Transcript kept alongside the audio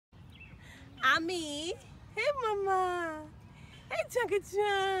Ami. Hey, mama. Hey, Chunky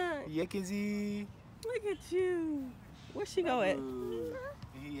Chunk. Yeah, Kizzy. Look at you. Where she go at?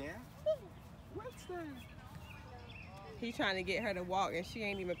 Yeah. What's that? He trying to get her to walk and she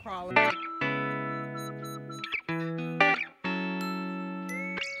ain't even crawling.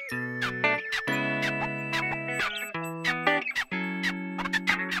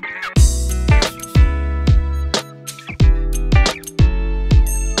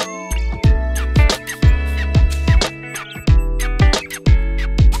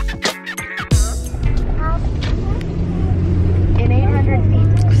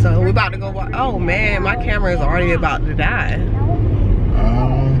 About to go walk. Oh man, my camera is already about to die.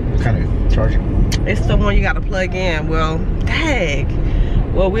 What kind of charger? It's the one you got to plug in. Well,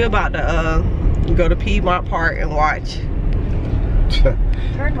 dang. Well, we're about to go to Piedmont Park and watch.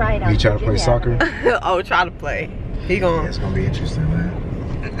 Turn right on. You try to play soccer? Oh, try to play. He going. Yeah, it's gonna be interesting,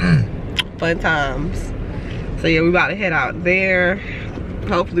 man. Fun times. So yeah, we about to head out there.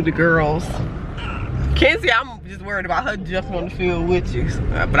 Hopefully the girls. Kenzie, I'm just worried about her jumping on the field with you.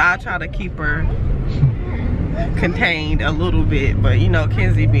 But I'll try to keep her contained a little bit. But you know,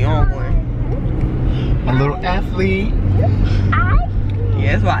 Kenzie be on one. A little athlete.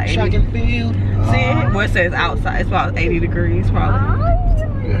 Yeah, it's about 80. Track and field. See, where it says outside, it's about 80 degrees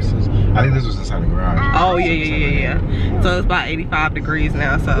probably. Yes, I think this was inside the garage. Oh, yeah. So it's about 85 degrees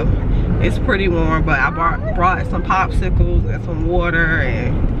now, so it's pretty warm. But I brought some popsicles and some water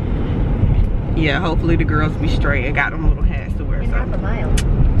and yeah, hopefully the girls be straight and got them little hats to wear.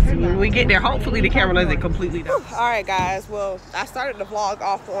 So when we get there, hopefully the camera doesn't completely die. All right, guys. Well, I started the vlog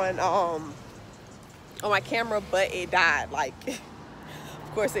off on my camera, but it died. Like,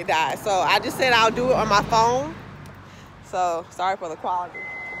 of course it died. So I just said I'll do it on my phone. So sorry for the quality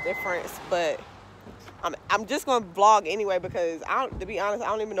difference, but I'm just gonna vlog anyway because to be honest, I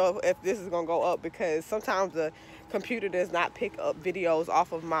don't even know if this is gonna go up because sometimes the computer does not pick up videos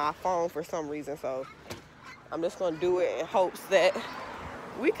off of my phone for some reason. So I'm just gonna do it in hopes that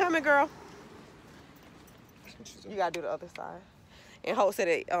we coming, girl. You gotta do the other side in hopes that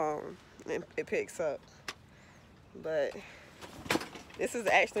it picks up. But this is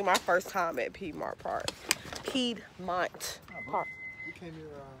actually my first time at Piedmont Park. Piedmont Park. We came here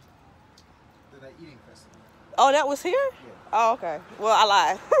to that eating festival. Oh, that was here? Yeah. Oh, okay. Well, I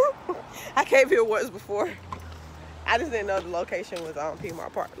lied. I came here once before. I just didn't know the location was on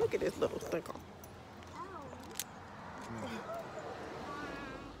Piedmont Park. Look at this little sticker.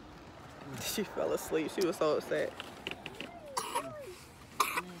 She fell asleep. She was so upset.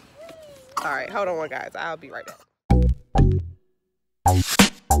 All right, hold on, guys. I'll be right back.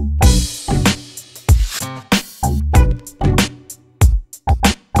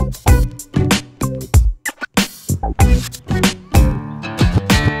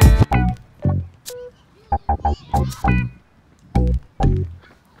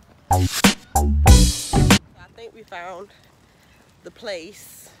 I think we found the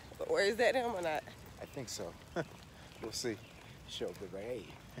place. Where is that him or not? I think so. We'll see. Show up the hey.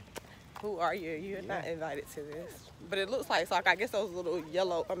 Who are you? You're not invited to this. But it looks like soccer. I guess those little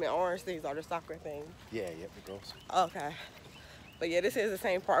orange things are the soccer things. Yeah, the girls. Okay. But yeah, this is the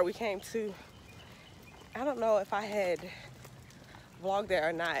same part we came to. I don't know if I had vlogged there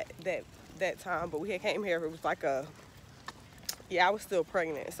or not that time, but we had came here. It was like I was still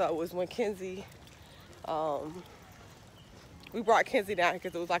pregnant. So it was when Kenzie, we brought Kenzie down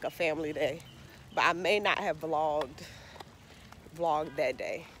because it was like a family day. But I may not have vlogged that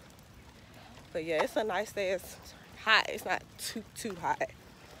day. But yeah, it's a nice day. It's hot. It's not too hot,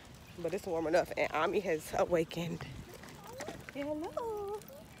 but it's warm enough. And Ami has awakened. Hello.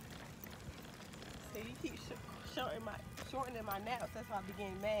 So you keep shortening my naps. That's why I be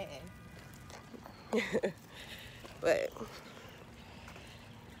getting mad. But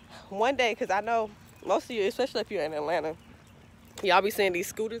one day, because I know most of you, especially if you're in Atlanta, y'all be seeing these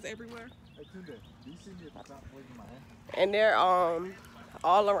scooters everywhere. And they're all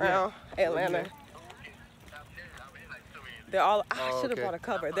around Atlanta. They're all. I should have bought a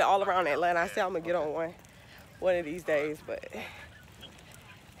cover. They're all around Atlanta. I said I'm gonna get on one of these days, but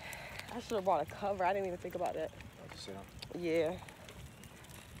I should have bought a cover. I didn't even think about that. Yeah.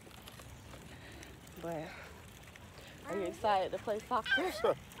 But are you excited to play soccer?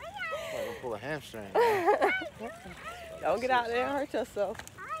 Don't pull a hamstring. Don't get out there and hurt yourself.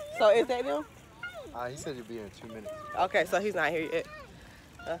 So is that him? He said he'll be here in 2 minutes. Okay, so he's not here yet.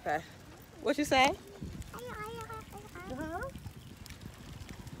 Okay. What you say?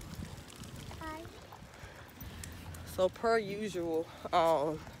 So per usual,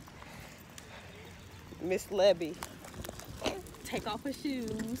 Miss Lebby take off her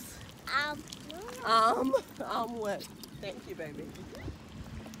shoes. What? Thank you, baby.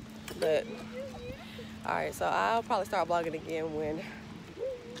 But, alright, so I'll probably start vlogging again when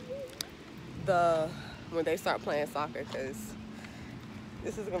they start playing soccer, because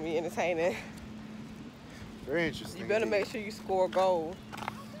this is gonna be entertaining. Very interesting. You better make sure you score a goal.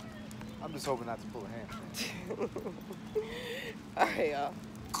 I'm just hoping not to pull a hamstring. Alright, y'all.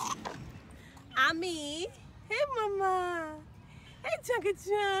 Ami. Hey, mama. Hey, Chunky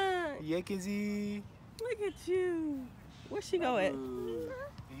Chunk. Yeah, Kizzy. Look at you. Where she go at?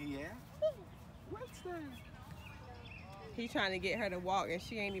 Yeah. What's that? He's trying to get her to walk, and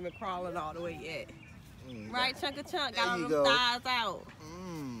she ain't even crawling all the way yet. Right, Chunky Chunk? Got all them thighs out.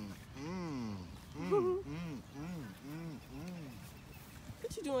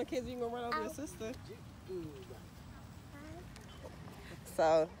 What you doing, kids? You gonna run over your sister?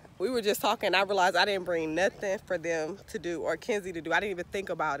 So we were just talking. I realized I didn't bring nothing for them to do or Kenzie to do. I didn't even think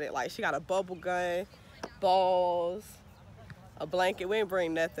about it. Like, she got a bubble gun, balls, a blanket. We didn't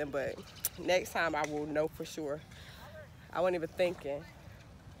bring nothing, but next time I will know for sure. I wasn't even thinking,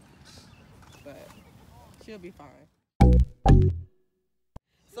 but she'll be fine.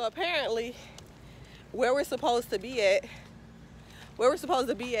 So apparently, where we're supposed to be at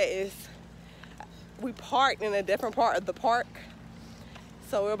is we parked in a different part of the park.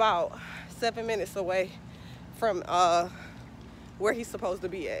 So we're about 7 minutes away from where he's supposed to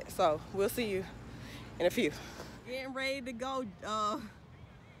be at. So we'll see you in a few. Getting ready to go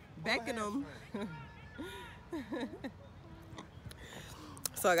Beckenham.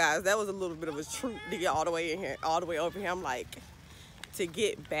 So guys, that was a little bit of a treat to get all the way in here, all the way over here. I'm like, to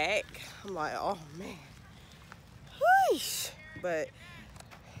get back, I'm like, oh man. Wheesh. But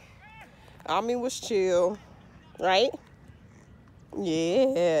Ami was chill, right?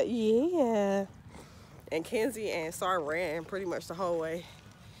 Yeah. And Kenzie and Sar ran pretty much the whole way.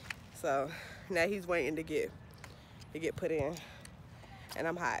 So now he's waiting to get put in. And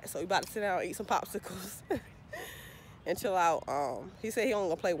I'm hot. So we about to sit down and eat some popsicles and chill out. He said he only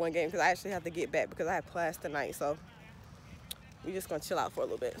gonna play one game because I actually have to get back because I have class tonight. So we just gonna chill out for a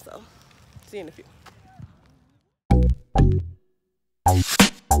little bit. So see you in a few.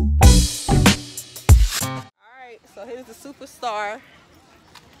 So here's the superstar.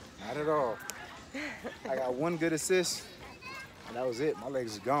 Not at all. I got one good assist, and that was it. My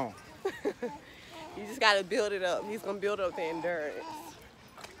legs are gone. You just got to build it up. He's going to build up the endurance.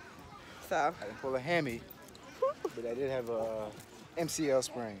 So I didn't pull a hammy, but I did have a MCL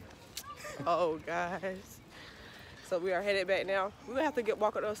sprain. Oh, guys. So we are headed back now. We're going to have to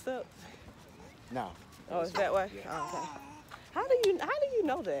walk up those steps. No. Oh, it's that way? Yeah. Oh, okay. How do you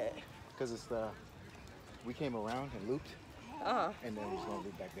know that? Because it's we came around and looped, and then we're just gonna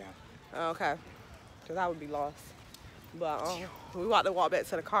loop back down. Okay, because I would be lost. But we about to walk back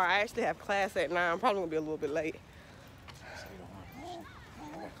to the car. I actually have class at 9. I'm probably gonna be a little bit late.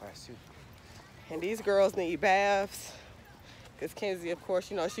 I got class too. And these girls need baths, because Kenzie, of course,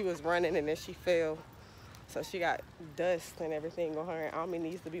 you know, she was running and then she fell. So she got dust and everything on her, and Ami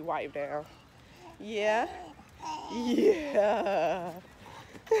needs to be wiped down. Yeah? Yeah.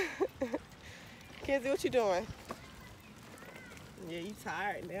 Kenzie, what you doing? Yeah, you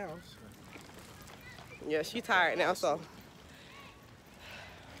tired now. Yeah, she tired now, so.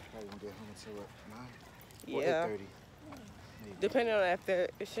 Probably gonna get home until what, 9? Yeah. Or 8:30. Depending on if there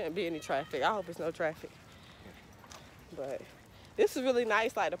shouldn't be any traffic. I hope it's no traffic. But this is really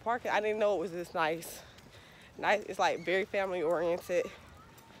nice, like the park. I didn't know it was this nice. It's like very family oriented.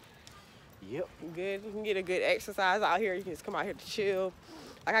 Yep. Good. You can get a good exercise out here. You can just come out here to chill.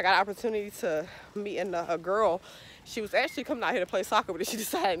 Like, I got an opportunity to meet a girl. She was actually coming out here to play soccer, but she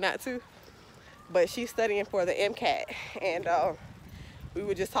decided not to. But she's studying for the MCAT. And we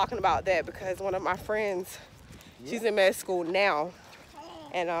were just talking about that because one of my friends, she's in med school now.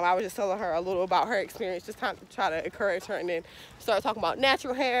 And I was just telling her a little about her experience, just trying to try to encourage her. And then started talking about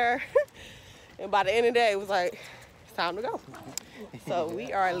natural hair. And by the end of the day, it was like, it's time to go. So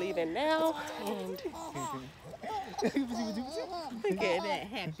we are leaving now. And look at that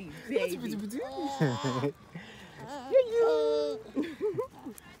happy baby.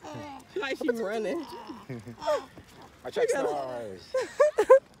 Like she's running. I check stars.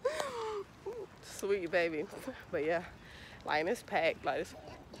 Sweet baby. But yeah, like it's packed. Like this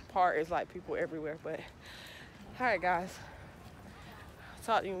part is like people everywhere. But all right, guys. I'll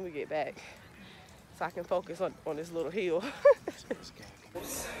talk to you when we get back, so I can focus on this little hill.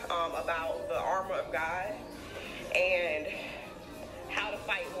 About the armor of God and how to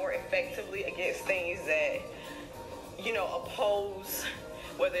fight more effectively against things that, you know, oppose,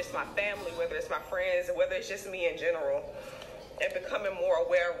 whether it's my family, whether it's my friends, and whether it's just me in general. and becoming more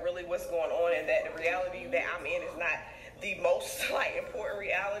aware of really what's going on, and that the reality that I'm in is not the most like important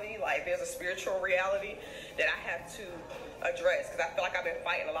reality. Like there's a spiritual reality that I have to address, because I feel like I've been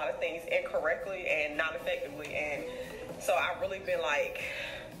fighting a lot of things incorrectly and not effectively. And so I've really been like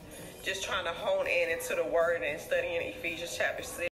just trying to hone in into the word and studying Ephesians chapter 6.